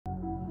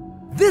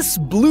This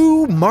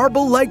blue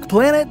marble-like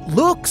planet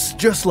looks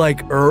just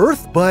like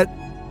Earth, but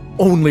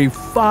only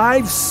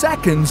 5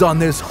 seconds on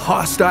this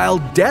hostile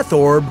death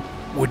orb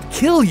would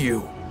kill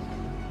you.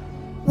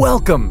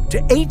 Welcome to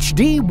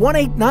HD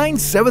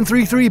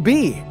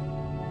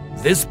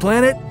 189733b. This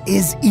planet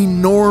is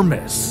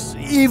enormous,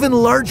 even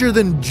larger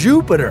than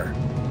Jupiter.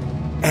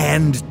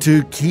 And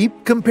to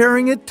keep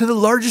comparing it to the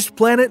largest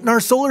planet in our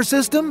solar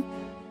system,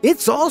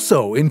 it's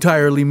also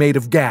entirely made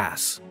of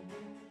gas.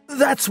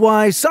 That's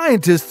why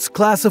scientists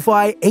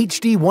classify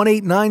HD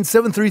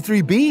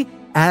 189733b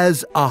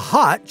as a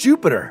hot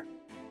Jupiter.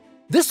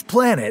 This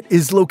planet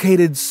is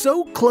located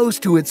so close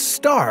to its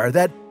star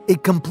that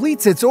it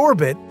completes its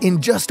orbit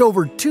in just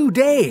over 2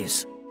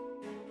 days.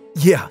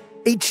 Yeah,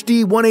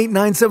 HD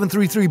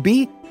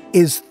 189733b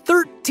is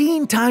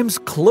 13 times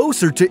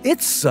closer to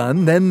its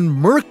sun than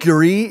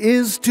Mercury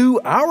is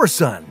to our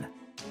sun.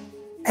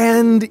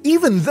 And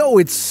even though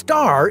its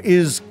star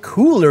is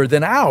cooler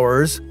than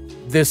ours,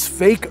 this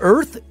fake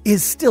Earth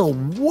is still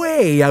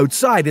way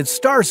outside its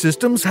star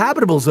system's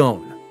habitable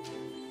zone.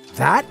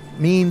 That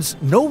means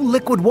no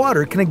liquid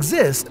water can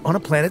exist on a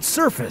planet's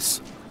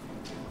surface.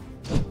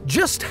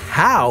 Just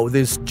how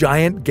this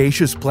giant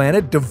gaseous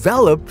planet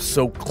developed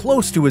so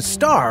close to its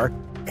star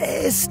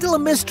is still a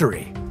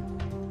mystery.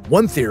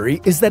 One theory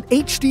is that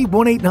HD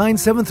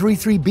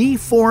 189733b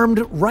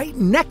formed right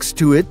next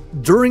to it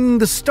during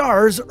the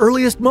star's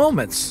earliest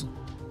moments.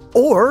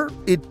 Or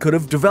it could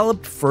have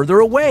developed further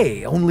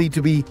away, only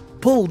to be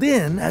pulled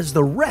in as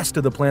the rest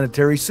of the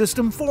planetary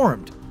system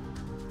formed.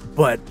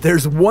 But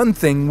there's one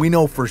thing we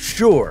know for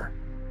sure.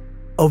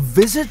 A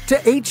visit to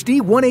HD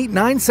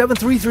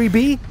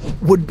 189733b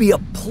would be a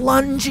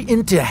plunge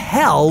into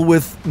hell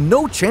with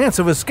no chance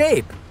of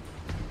escape.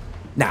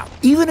 Now,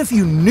 even if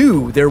you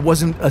knew there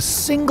wasn't a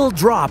single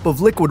drop of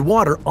liquid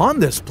water on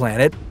this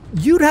planet,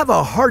 you'd have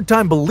a hard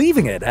time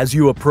believing it as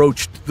you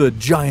approached the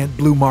giant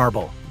blue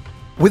marble.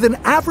 With an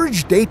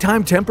average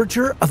daytime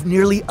temperature of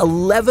nearly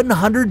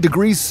 1100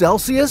 degrees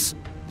Celsius,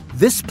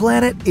 this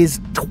planet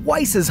is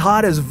twice as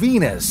hot as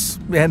Venus,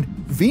 and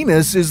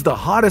Venus is the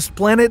hottest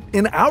planet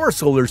in our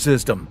solar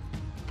system.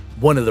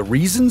 One of the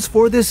reasons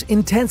for this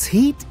intense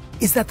heat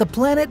is that the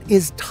planet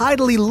is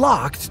tidally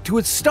locked to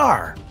its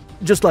star,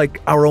 just like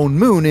our own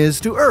moon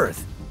is to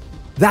Earth.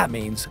 That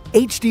means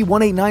HD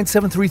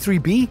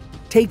 189733b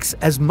takes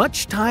as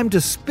much time to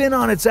spin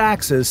on its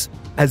axis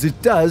as it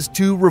does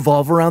to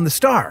revolve around the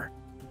star.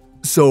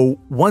 So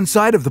one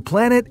side of the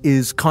planet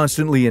is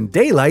constantly in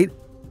daylight,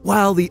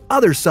 while the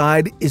other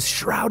side is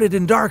shrouded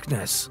in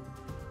darkness.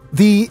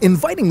 The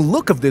inviting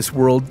look of this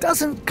world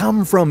doesn't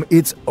come from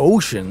its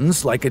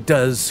oceans like it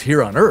does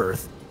here on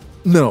Earth.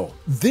 No,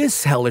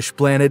 this hellish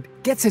planet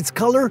gets its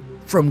color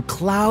from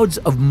clouds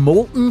of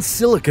molten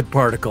silicate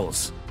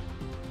particles.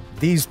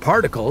 These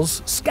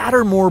particles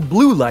scatter more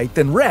blue light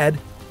than red,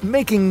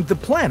 making the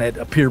planet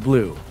appear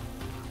blue.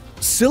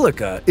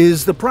 Silica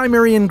is the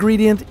primary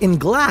ingredient in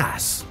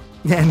glass,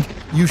 and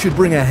you should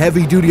bring a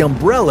heavy-duty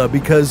umbrella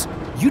because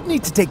you'd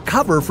need to take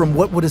cover from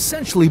what would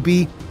essentially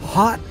be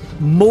hot,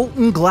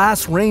 molten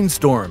glass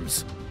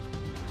rainstorms.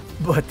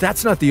 But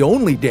that's not the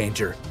only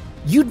danger.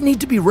 You'd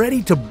need to be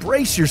ready to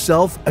brace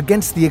yourself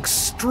against the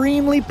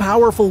extremely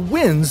powerful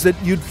winds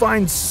that you'd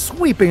find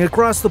sweeping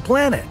across the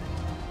planet.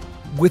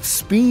 With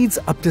speeds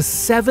up to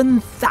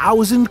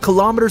 7,000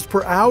 kilometers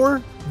per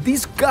hour,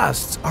 these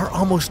gusts are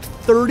almost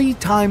 30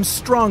 times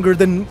stronger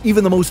than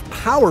even the most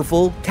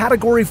powerful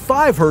Category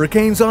 5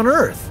 hurricanes on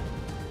Earth.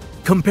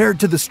 Compared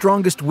to the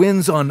strongest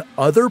winds on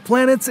other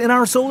planets in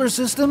our solar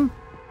system,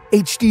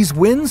 HD's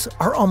winds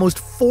are almost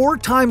 4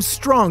 times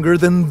stronger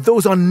than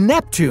those on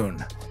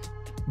Neptune.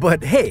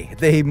 But hey,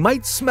 they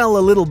might smell a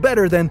little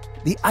better than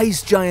the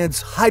ice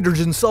giant's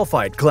hydrogen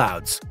sulfide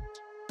clouds.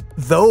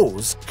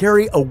 Those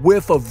carry a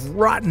whiff of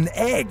rotten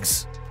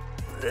eggs.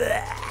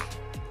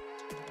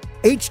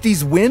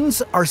 HD's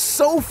winds are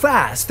so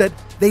fast that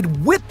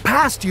they'd whip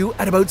past you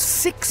at about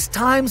 6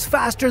 times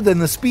faster than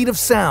the speed of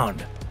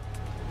sound.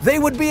 They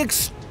would be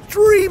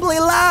extremely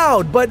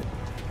loud, but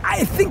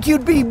I think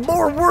you'd be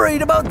more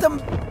worried about them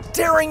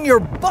tearing your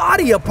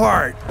body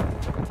apart.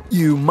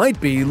 You might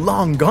be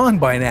long gone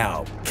by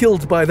now,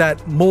 killed by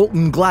that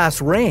molten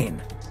glass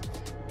rain.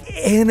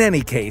 In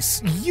any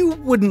case, you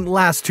wouldn't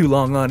last too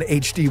long on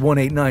HD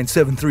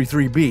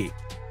 189733b.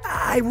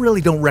 I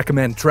really don't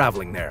recommend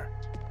traveling there.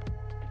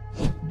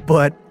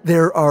 But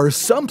there are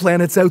some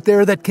planets out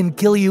there that can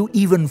kill you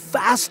even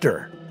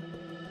faster.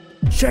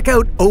 Check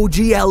out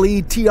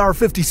OGLE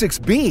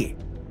TR56b.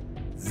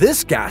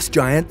 This gas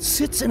giant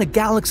sits in a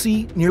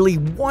galaxy nearly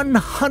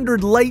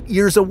 100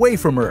 light-years away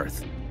from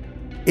Earth.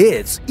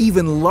 It's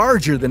even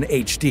larger than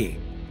HD.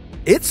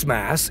 Its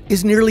mass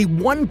is nearly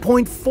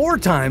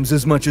 1.4 times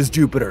as much as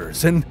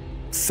Jupiter's, and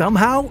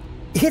somehow,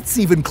 it's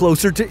even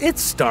closer to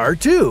its star,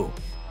 too.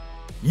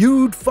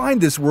 You'd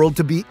find this world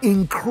to be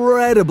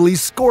incredibly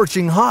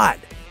scorching hot.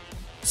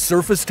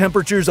 Surface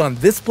temperatures on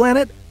this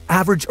planet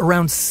average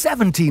around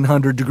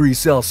 1,700 degrees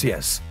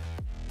Celsius.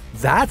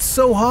 That's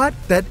so hot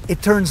that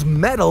it turns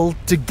metal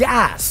to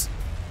gas.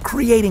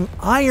 creating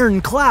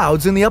iron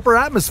clouds in the upper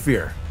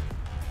atmosphere.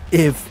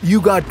 If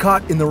you got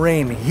caught in the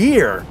rain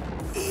here,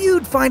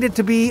 you'd find it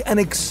to be an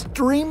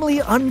extremely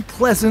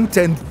unpleasant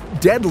and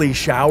deadly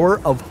shower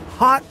of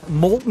hot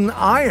molten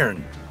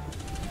iron.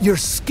 Your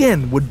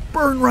skin would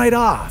burn right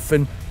off,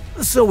 and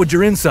so would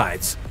your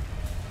insides.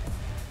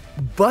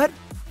 But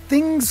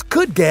things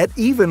could get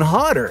even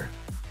hotter.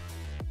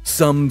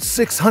 Some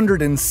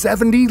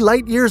 670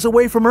 light years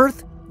away from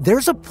Earth,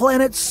 there's a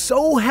planet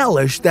so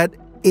hellish that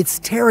it's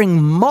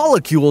tearing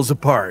molecules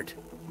apart.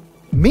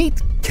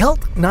 Meet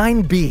Kelt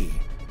 9b.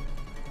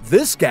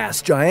 This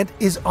gas giant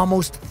is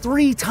almost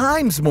 3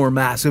 times more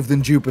massive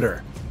than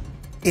Jupiter.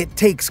 It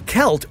takes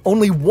Kelt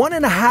only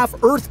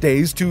 1.5 Earth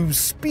days to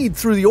speed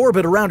through the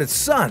orbit around its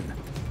sun.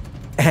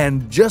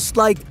 And just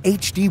like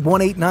HD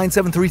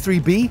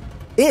 189733b,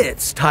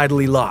 it's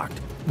tidally locked,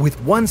 with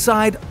one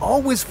side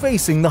always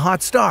facing the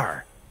hot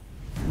star.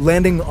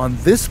 Landing on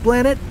this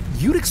planet,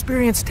 you'd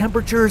experience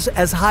temperatures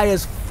as high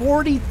as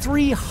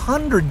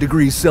 4,300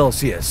 degrees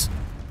Celsius.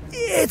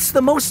 It's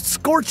the most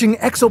scorching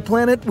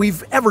exoplanet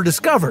we've ever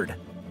discovered.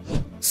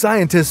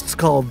 Scientists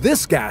call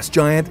this gas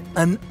giant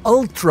an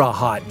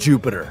ultra-hot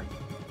Jupiter.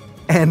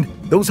 And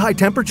those high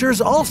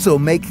temperatures also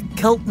make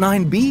Kelt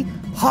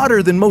 9b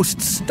hotter than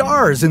most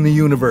stars in the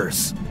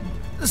universe.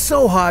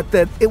 So hot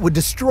that it would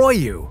destroy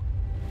you.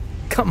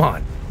 Come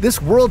on,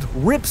 this world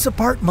rips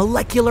apart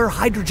molecular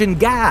hydrogen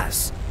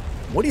gas.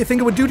 What do you think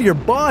it would do to your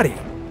body?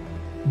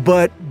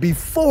 But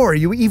before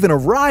you even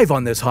arrive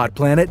on this hot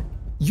planet,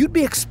 you'd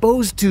be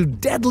exposed to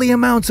deadly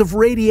amounts of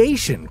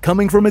radiation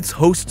coming from its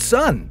host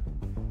sun.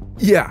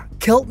 Yeah,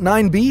 Kelt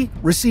 9b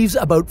receives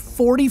about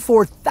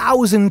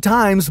 44,000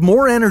 times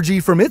more energy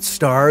from its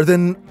star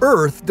than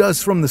Earth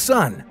does from the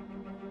sun.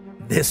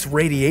 This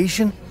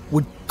radiation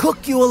would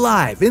cook you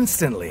alive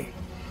instantly.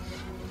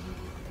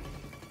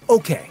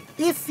 Okay,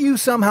 if you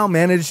somehow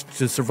managed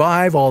to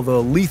survive all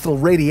the lethal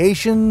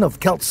radiation of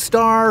Kelt's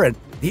star and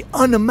the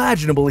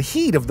unimaginable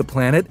heat of the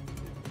planet,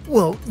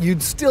 well,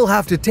 you'd still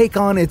have to take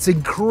on its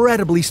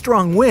incredibly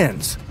strong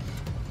winds.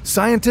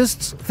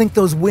 Scientists think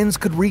those winds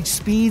could reach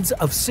speeds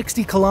of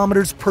 60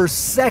 kilometers per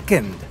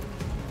second.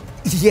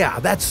 Yeah,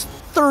 that's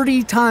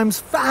 30 times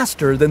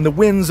faster than the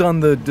winds on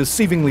the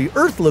deceivingly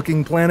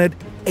Earth-looking planet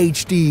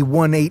HD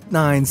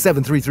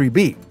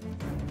 189733b.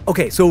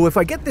 Okay, so if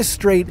I get this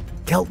straight,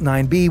 Kelt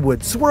 9b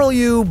would swirl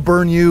you,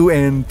 burn you,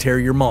 and tear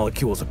your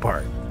molecules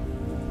apart.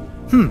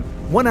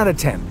 1 out of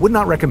 10, would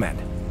not recommend.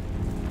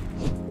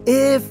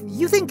 If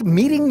you think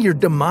meeting your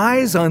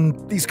demise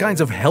on these kinds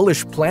of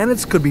hellish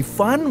planets could be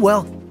fun,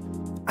 well,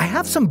 I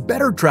have some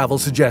better travel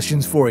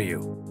suggestions for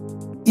you.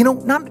 You know,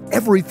 not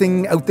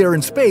everything out there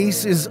in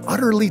space is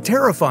utterly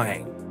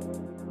terrifying.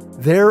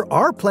 There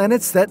are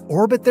planets that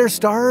orbit their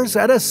stars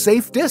at a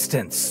safe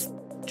distance,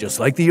 just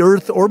like the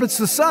Earth orbits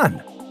the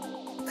Sun.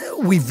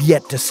 We've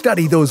yet to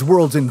study those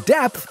worlds in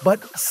depth,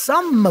 but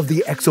some of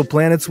the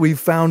exoplanets we've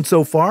found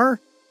so far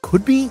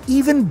could be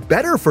even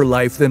better for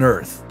life than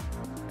Earth.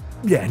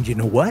 Yeah, and you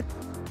know what?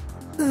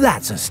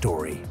 That's a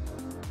story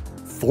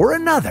for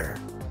another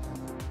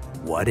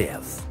What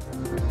If.